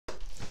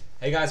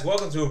Hey guys,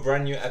 welcome to a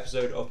brand new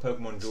episode of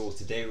Pokemon Duel.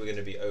 Today we're going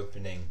to be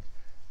opening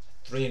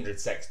 300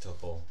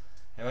 Sextuple.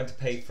 I had to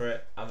pay for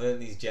it. I've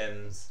earned these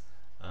gems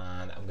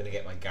and I'm going to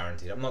get my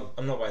guaranteed. I'm not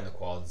buying the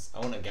quads.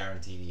 I want a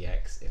guaranteed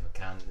EX if I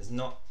can.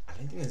 I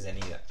don't think there's any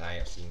that I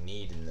actually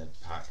need in the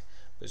pack.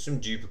 But some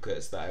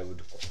duplicates that I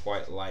would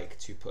quite like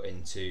to put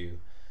into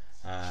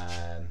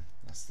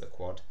that's the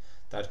quad.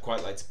 That I'd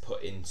quite like to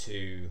put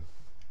into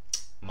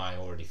my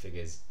already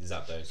figures.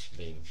 Zapdos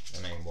being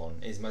the main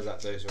one. Is my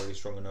Zapdos already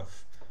strong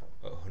enough?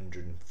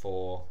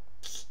 104.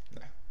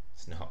 No,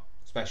 it's not.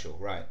 Special,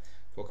 right.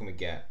 What can we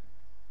get?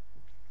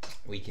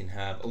 We can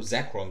have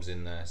Zekrom's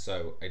in there,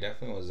 so I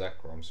definitely want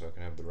Zekrom so I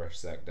can have the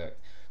rest Zek deck.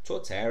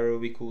 Torterra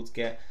would be cool to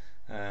get,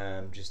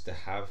 just to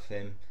have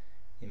him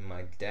in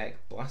my deck.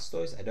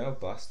 Blastoise, I don't have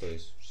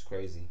Blastoise, which is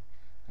crazy.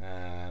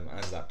 And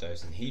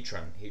Zapdos and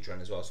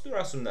Heatran as well. So there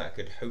are some that I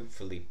could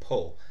hopefully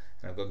pull,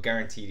 and I've got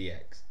guaranteed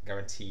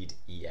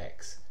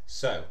EX.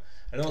 So,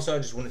 and also I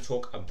just want to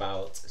talk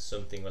about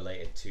something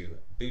related to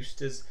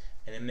boosters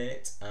in a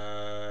minute,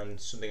 and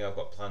something I've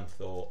got planned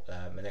for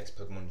my next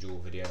Pokemon Duel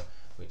video,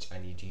 which I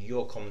need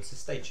your comments, so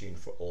stay tuned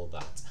for all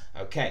that.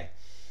 Okay,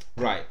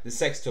 right, the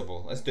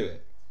Sextuple, let's do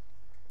it.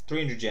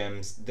 300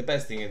 gems. The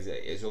best thing is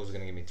it's also going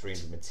to give me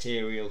 300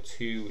 material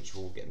too, which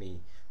will get me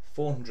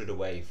 400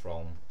 away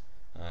from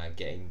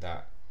getting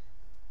that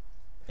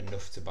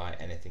enough to buy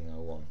anything I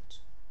want.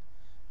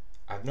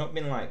 I've not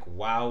been like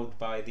wowed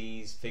by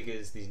these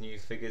figures, these new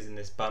figures in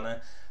this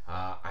banner.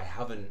 I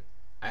haven't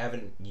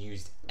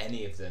used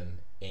any of them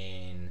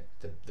in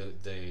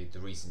the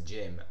recent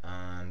gym,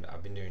 and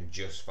I've been doing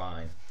just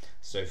fine.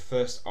 So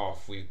first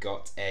off, we've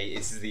got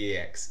this is the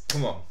EX.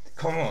 Come on.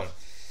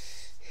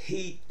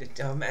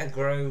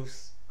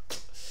 Metagross.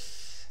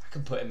 I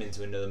can put him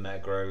into another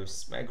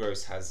Metagross.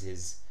 Metagross has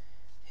his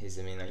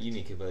like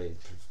unique ability to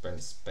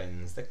prevent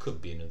spins. There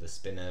could be another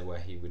spinner where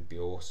he would be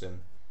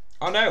awesome.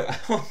 Oh no!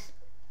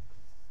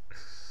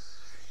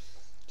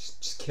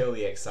 just kill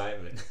the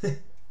excitement.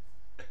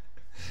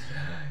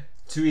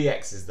 2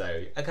 EXs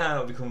though. I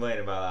cannot be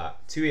complaining about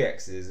that. 2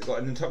 EXs. I've got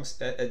an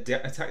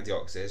attack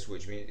Deoxys,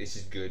 which means this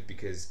is good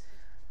because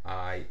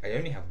I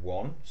only have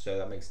 1, so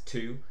that makes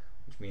 2,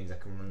 which means I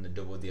can run the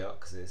double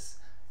Deoxys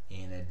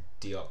in a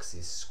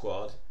Deoxys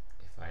squad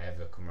if I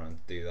ever come around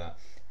to do that.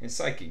 In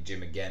Psychic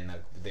Gym again,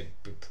 they'd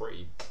be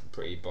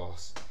pretty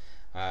boss.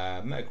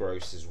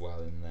 Metagross as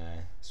well in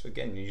there. So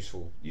again,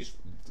 useful,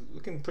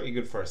 looking pretty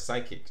good for a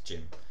Psychic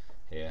Gym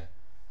here.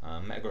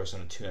 Metagross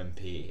on a 2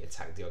 MP,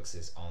 Attack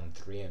Deoxys on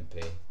 3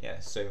 MP. Yeah,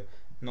 so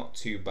not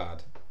too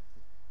bad.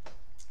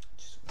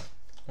 Just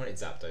wanted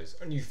Zapdos.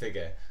 A new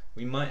figure.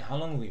 We might. How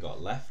long have we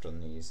got left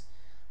on these?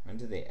 When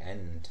do they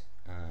end?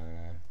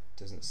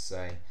 Doesn't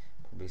say.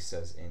 Probably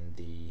says in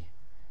the.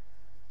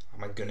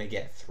 Am I gonna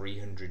get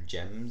 300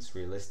 gems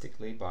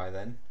realistically by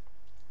then?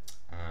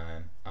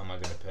 Am I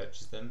gonna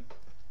purchase them?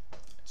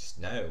 Just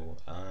no.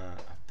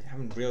 I've been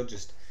having real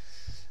just.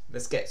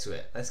 Let's get to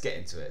it. Let's get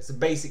into it. So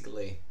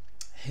basically,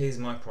 here's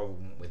my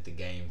problem with the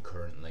game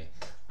currently.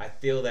 I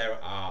feel there's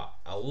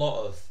a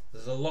lot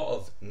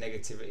of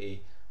negativity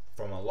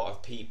from a lot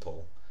of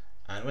people,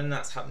 and when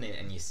that's happening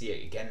and you see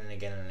it again and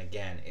again and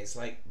again, it's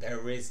like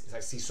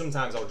see,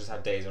 sometimes I'll just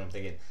have days when I'm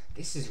thinking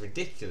this is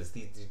ridiculous.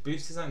 These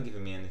boosters aren't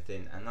giving me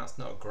anything, and that's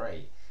not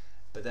great.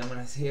 But then when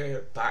I hear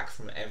it back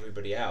from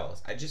everybody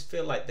else, I just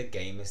feel like the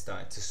game is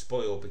starting to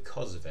spoil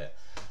because of it.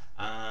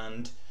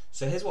 And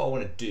so here's what I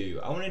want to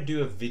do. I want to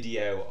do a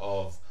video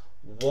of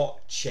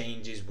what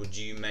changes would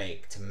you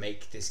make to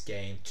make this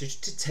game,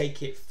 to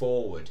take it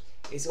forward.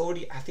 It's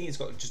already, I think it's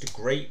got just a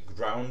great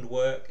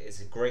groundwork.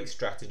 It's a great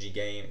strategy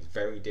game. It's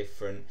very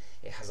different.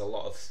 It has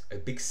a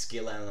big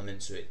skill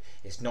element to it.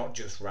 It's not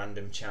just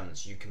random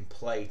chance. You can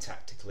play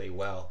tactically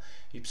well.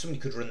 Somebody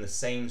could run the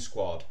same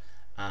squad,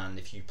 and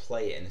if you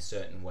play it in a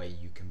certain way,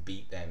 you can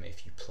beat them.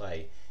 If you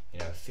play,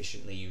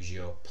 efficiently, use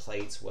your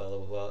plates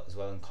well as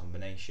well in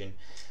combination.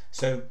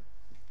 So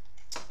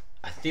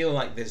I feel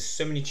like there's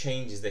so many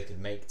changes they could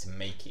make to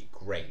make it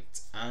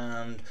great.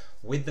 And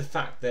with the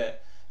fact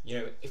that,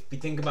 if we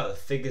think about the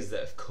figures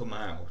that have come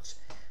out,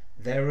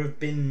 there have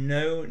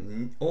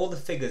been all the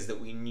figures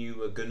that we knew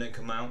were gonna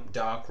come out,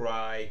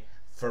 Darkrai,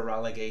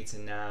 Feraligatr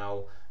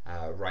now,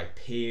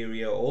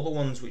 Rhyperior, all the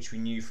ones which we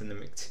knew from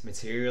the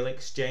material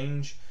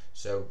exchange.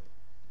 So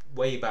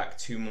way back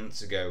 2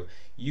 months ago,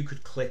 you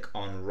could click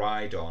on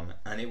Rhydon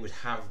and it would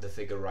have the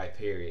figure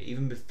Rhyperior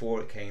even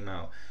before it came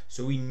out.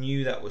 So we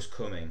knew that was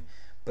coming.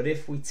 But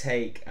if we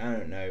take, I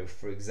don't know,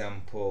 for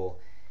example,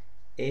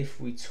 if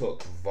we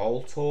took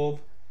Voltorb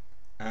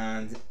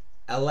and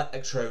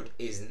Electrode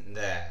isn't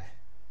there,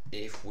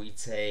 if we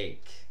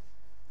take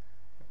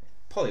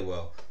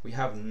Poliwhirl, we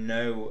have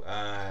no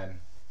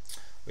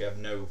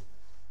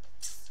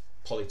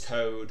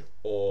Politoed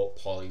or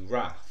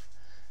Poliwrath.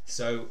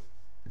 So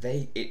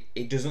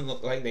it doesn't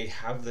look like they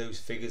have those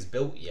figures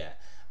built yet,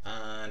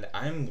 and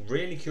I'm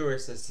really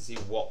curious as to see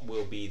what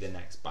will be the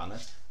next banner,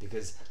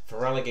 because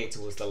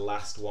Feraligatr was the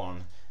last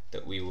one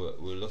that we were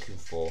looking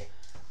for,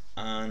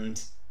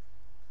 and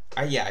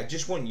yeah, I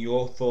just want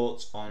your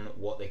thoughts on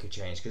what they could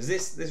change, because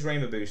this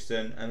rainbow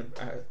booster, and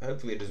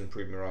hopefully it doesn't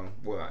prove me wrong.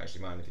 Well, I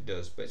actually mind if it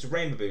does, but it's a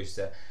rainbow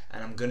booster,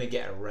 and I'm gonna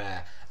get a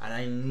rare, and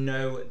I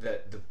know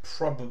that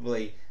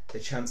probably the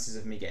chances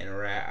of me getting a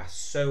rare are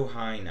so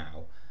high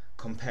now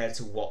compared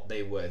to what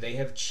they were. They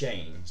have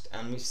changed,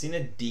 and we've seen a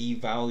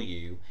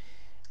devalue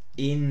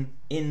in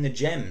the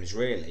gems,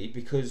 really,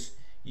 because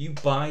you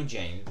buy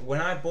gems. When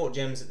I bought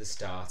gems at the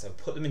start, I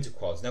put them into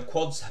quads. Now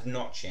quads have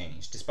not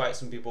changed, despite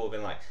some people have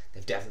been like,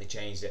 they've definitely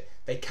changed it.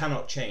 They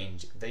cannot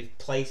change. They've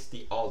placed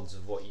the odds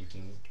of what you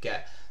can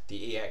get,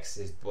 the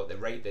EXs, what the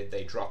rate that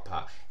they drop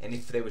at, and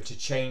if they were to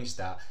change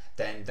that,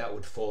 then that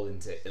would fall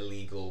into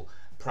illegal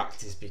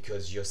practice,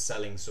 because you're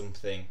selling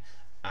something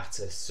at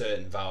a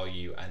certain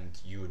value, and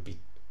you would be,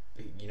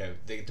 you know,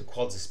 the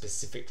quads are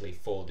specifically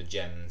for the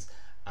gems,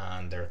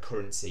 and they're a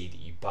currency that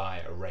you buy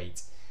at a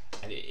rate.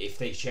 And if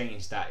they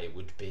change that, it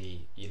would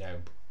be, you know,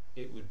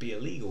 it would be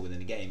illegal within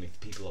the game if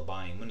people are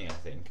buying money, I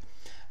think.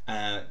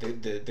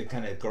 The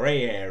kind of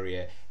grey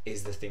area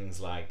is the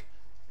things like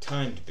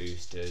timed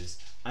boosters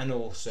and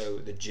also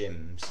the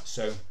gyms.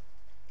 So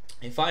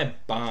if I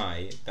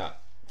buy that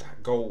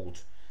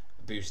gold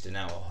booster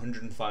now,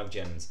 105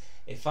 gems,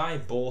 if I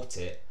bought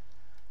it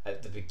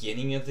at the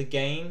beginning of the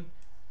game,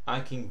 I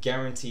can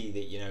guarantee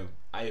that, you know,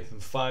 I open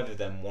 5 of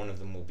them, 1 of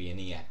them will be an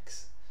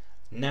EX.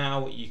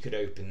 Now you could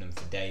open them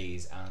for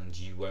days and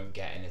you won't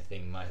get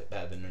anything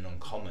better than an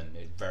uncommon.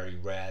 It's very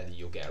rare that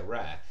you'll get a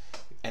rare.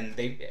 And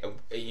they,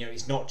 you know,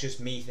 it's not just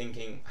me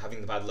thinking,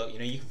 having the bad luck. You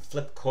know, you can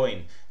flip a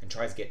coin and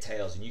try to get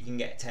tails, and you can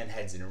get 10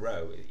 heads in a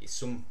row.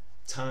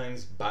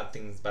 Sometimes bad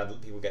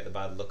people get the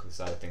bad luck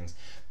side of things.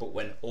 But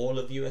when all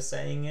of you are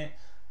saying it,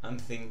 I'm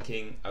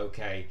thinking,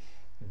 okay,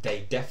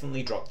 they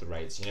definitely dropped the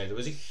rates. You know, there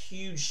was a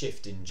huge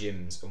shift in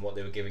gyms and what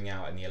they were giving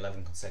out in the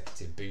 11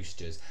 consecutive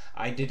boosters.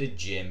 I did a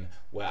gym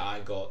where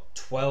I got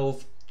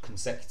 12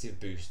 consecutive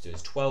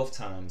boosters 12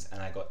 times,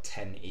 and I got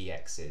 10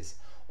 EXs,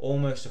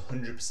 almost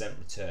 100%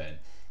 return.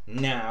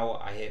 Now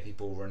I hear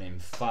people running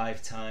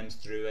 5 times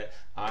through it,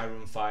 I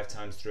run 5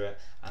 times through it,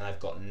 and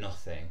I've got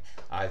nothing.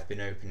 I've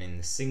been opening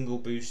the single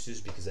boosters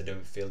because I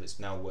don't feel it's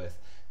now worth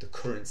the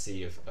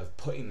currency of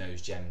putting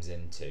those gems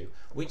into,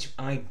 which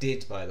I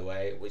did, by the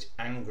way, which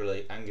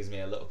angers me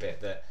a little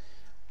bit, that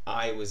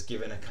I was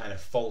given a kind of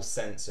false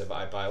sense of,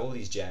 I buy all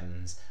these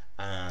gems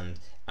and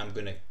I'm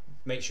going to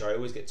make sure I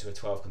always get to a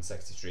 12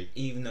 consecutive streak,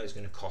 even though it's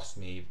going to cost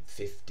me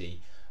 50,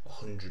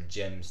 100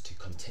 gems to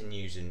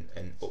continue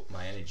and up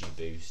my energy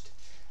boost.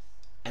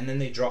 And then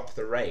they drop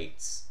the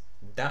rates.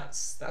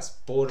 That's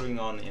bordering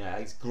on, you know,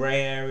 it's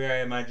grey area,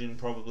 I imagine,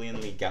 probably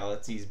in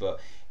legalities, but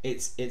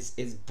it's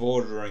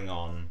bordering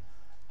on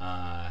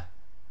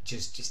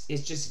it's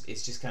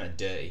just kind of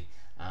dirty.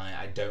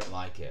 I don't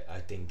like it. I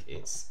think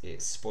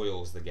it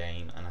spoils the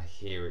game, and I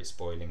hear it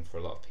spoiling for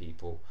a lot of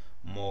people.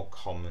 More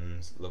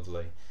commons,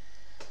 lovely.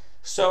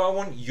 So I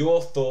want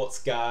your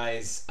thoughts,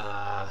 guys.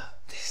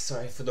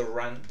 Sorry for the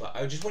rant, but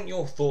I just want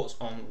your thoughts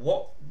on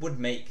what would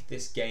make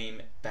this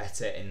game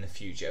better in the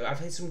future. I've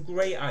had some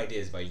great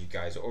ideas by you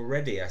guys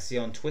already. I see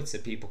on Twitter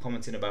people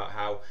commenting about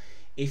how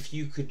if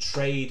you could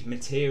trade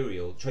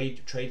material,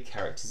 trade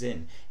characters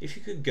in, if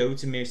you could go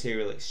to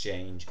Material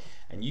Exchange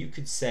and you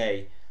could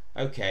say,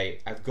 okay,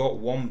 I've got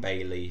 1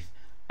 Bayleaf,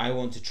 I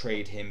want to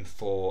trade him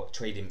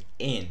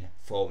in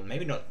for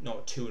maybe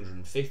not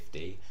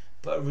 250,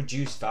 but a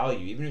reduced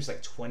value, even if it's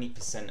like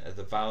 20% of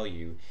the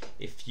value.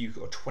 If you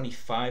or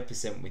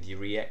 25% with your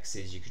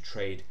EXs, you could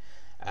trade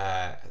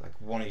like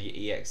one of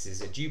your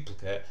EXs, a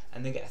duplicate,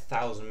 and then get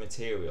 1,000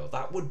 material.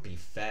 That would be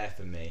fair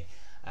for me.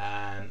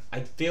 I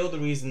feel the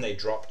reason they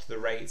dropped the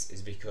rates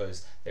is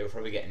because they were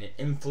probably getting an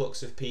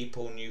influx of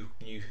people, new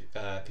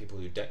people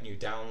new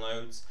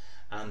downloads,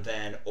 and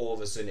then all of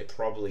a sudden it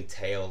probably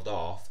tailed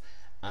off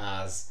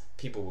as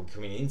people were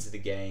coming into the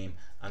game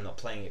and not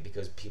playing it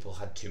because people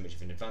had too much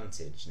of an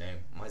advantage. You know,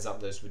 my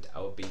Zapdos would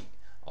outbeat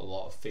a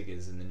lot of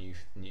figures in the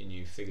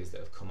new figures that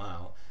have come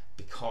out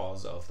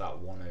because of that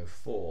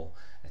 104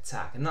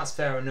 attack, and that's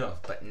fair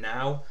enough. But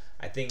now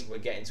I think we're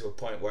getting to a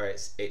point where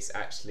it's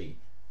actually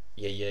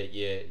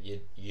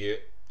you're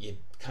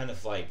kind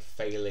of like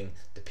failing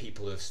the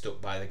people who have stuck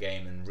by the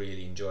game and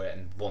really enjoy it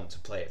and want to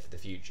play it for the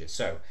future.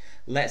 So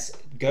let's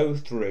go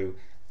through.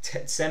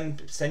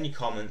 Send your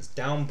comments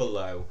down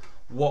below.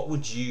 What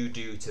would you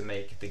do to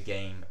make the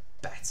game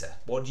better?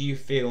 What do you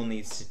feel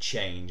needs to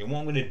change? And what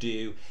I'm going to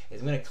do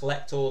is I'm going to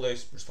collect all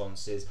those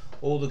responses,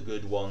 all the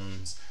good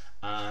ones,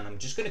 and I'm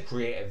just going to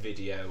create a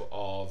video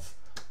of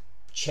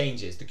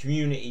changes. The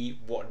community,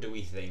 what do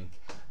we think?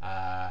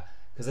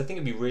 Because I think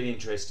it'd be really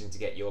interesting to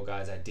get your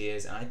guys'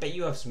 ideas, and I bet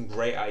you have some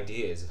great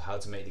ideas of how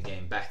to make the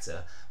game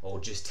better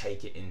or just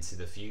take it into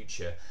the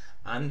future.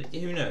 And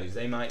who knows,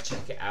 they might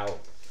check it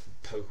out.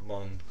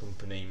 Pokemon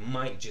Company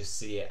might just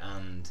see it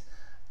and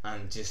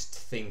just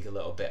think a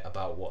little bit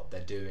about what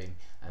they're doing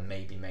and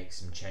maybe make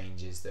some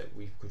changes that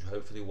we could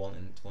hopefully want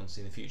to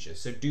see in the future.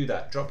 So do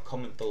that. Drop a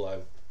comment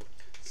below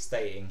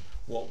stating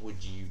what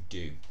would you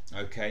do.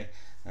 Okay,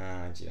 you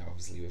know,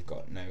 obviously we've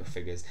got no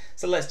figures,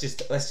 so let's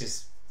just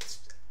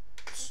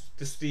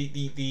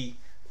the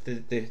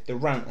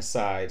rant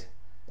aside,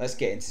 let's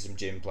get into some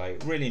gym play.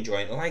 Really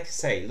enjoying it. Like I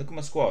say, look at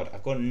my squad.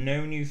 I've got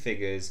no new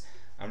figures.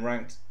 I'm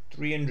ranked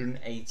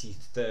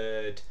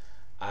 383rd.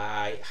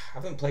 I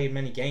haven't played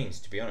many games,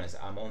 to be honest.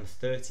 I'm on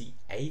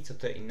 38 or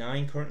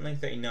 39 currently.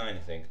 39, I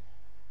think.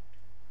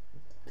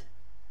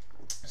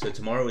 So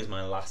tomorrow is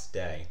my last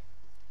day.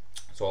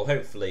 So I'll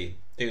hopefully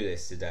do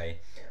this today.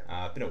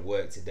 I've been at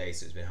work today,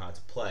 so it's been hard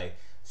to play.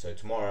 So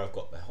tomorrow I've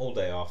got the whole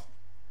day off.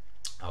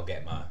 I'll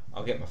get my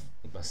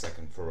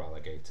second for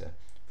alligator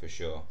for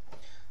sure.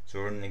 So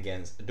we're running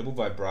against a double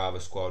Vibrava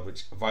squad,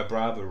 which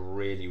Vibrava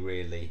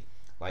really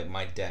like,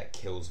 my deck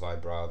kills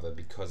Vibrava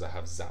because I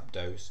have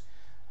Zapdos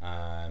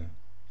and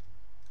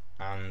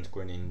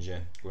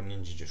Greninja.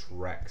 Greninja just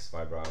wrecks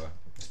Vibrava,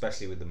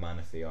 especially with the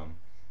Manaphy on.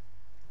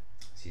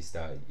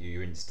 So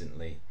you're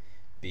instantly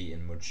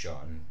beating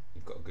Mudshot, and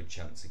you've got a good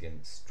chance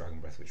against Dragon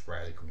Breath, which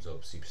rarely comes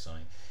up. Super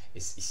Saiyan.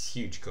 It's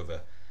huge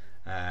cover,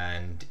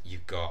 and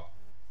you've got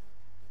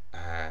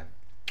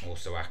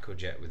also Aqua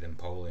Jet with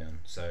Empoleon.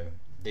 So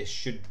this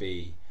should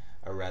be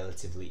a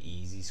relatively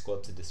easy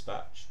squad to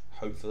dispatch,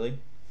 hopefully.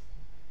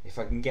 If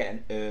I can get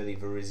an early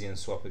Virizion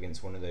swap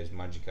against one of those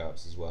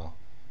Magikarps as well,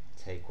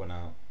 take one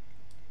out,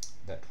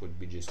 that would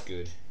be just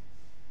good.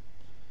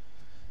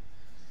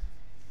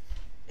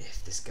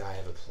 If this guy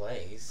ever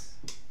plays.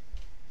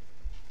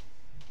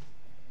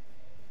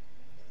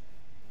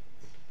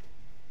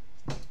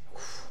 I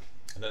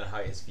don't know how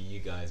it is for you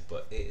guys,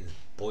 but it is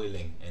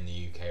boiling in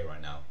the UK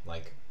right now.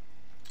 Like,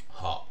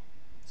 hot.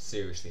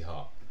 Seriously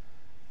hot.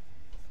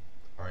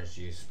 Orange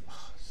juice.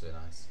 Oh, so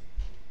nice.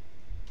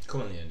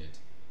 Come on, Leonid.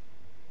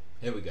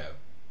 Here we go.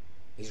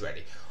 He's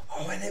ready.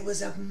 Oh, and it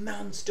was a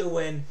monster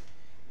win.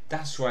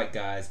 That's right,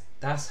 guys.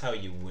 That's how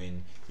you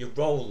win. You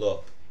roll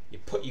up. You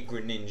put your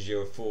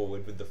Greninja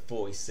forward with the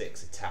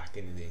 46 attack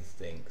into these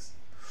things.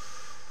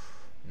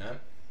 No.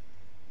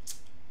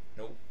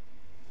 Nope.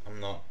 I'm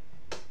not.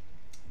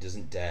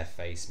 Doesn't dare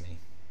face me.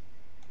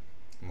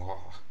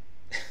 Oh,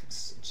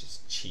 such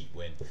a cheap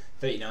win.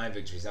 39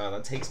 victories. Oh,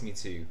 that takes me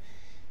to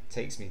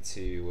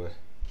 39.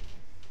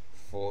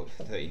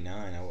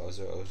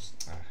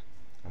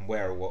 I'm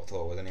where I thought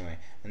I was anyway.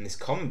 And this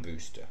common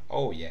booster.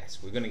 Oh yes,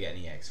 we're gonna get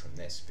an EX from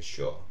this for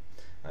sure.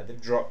 They've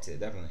dropped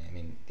it definitely. I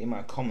mean, the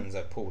amount of commons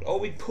I've pulled. Oh,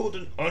 we pulled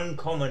an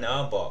uncommon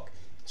Arbok.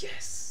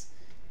 Yes,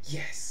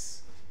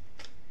 yes.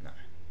 No,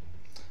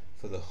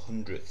 for the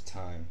 100th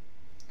time.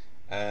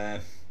 I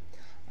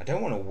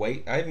don't want to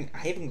wait. I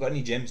haven't got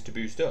any gems to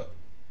boost up.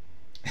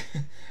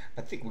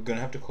 I think we're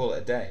gonna have to call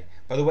it a day.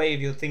 By the way,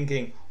 if you're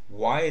thinking,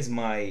 why is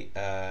my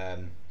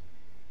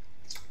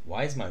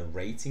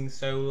rating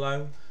so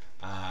low?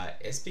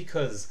 It's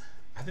because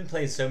I've been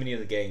playing so many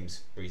other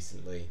games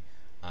recently.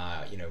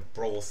 You know,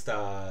 Brawl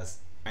Stars,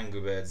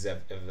 Angry Birds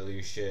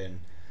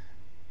Evolution,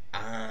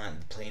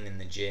 and playing in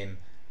the gym.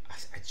 I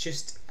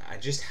just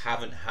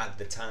haven't had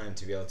the time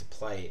to be able to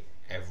play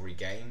every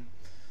game.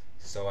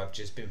 So I've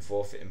just been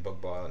forfeiting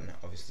Bug Ball,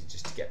 obviously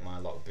just to get my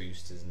lot of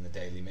boosters and the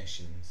daily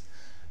missions.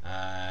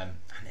 And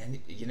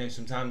then, you know,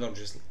 sometimes I'll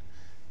just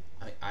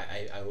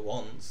I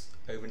once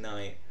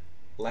overnight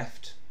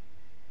left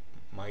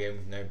my game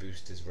with no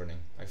boosters running,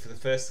 like for the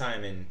first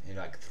time in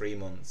like 3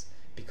 months,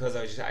 because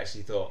I just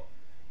actually thought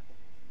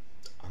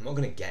I'm not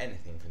going to get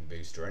anything from the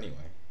booster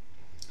anyway.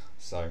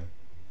 So I'm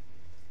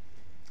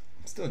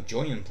still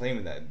enjoying playing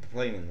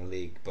in the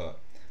league, but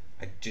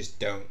I just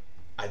don't.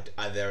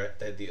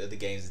 The other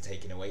games are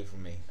taken away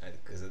from me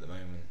because at the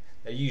moment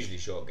they're usually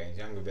short games.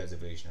 The Angry Birds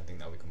Evolution, I think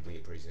that'll be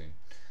completed pretty soon.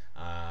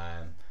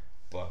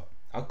 But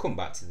I'll come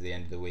back to the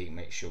end of the week,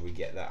 make sure we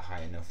get that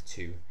high enough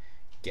to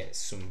get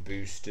some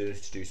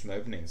boosters to do some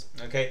openings.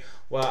 Okay,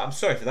 well, I'm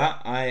sorry for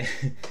that. I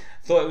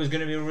thought it was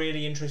going to be a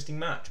really interesting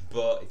match,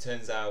 but it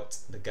turns out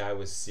the guy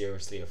was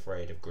seriously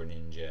afraid of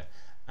Greninja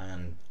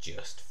and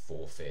just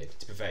forfeit.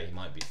 To be fair, he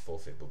might be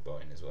forfeit Bug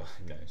Boy as well,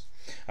 who knows.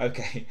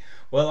 Okay,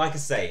 well, like I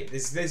say,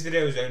 this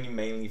video is only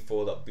mainly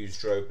for that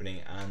booster opening,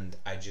 and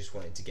I just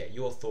wanted to get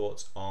your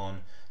thoughts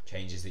on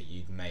changes that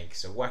you'd make.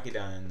 So whack it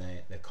down in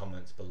the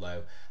comments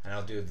below, and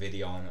I'll do a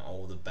video on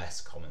all the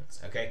best comments.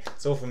 Okay,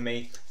 that's all from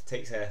me.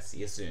 Take care, see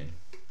you soon.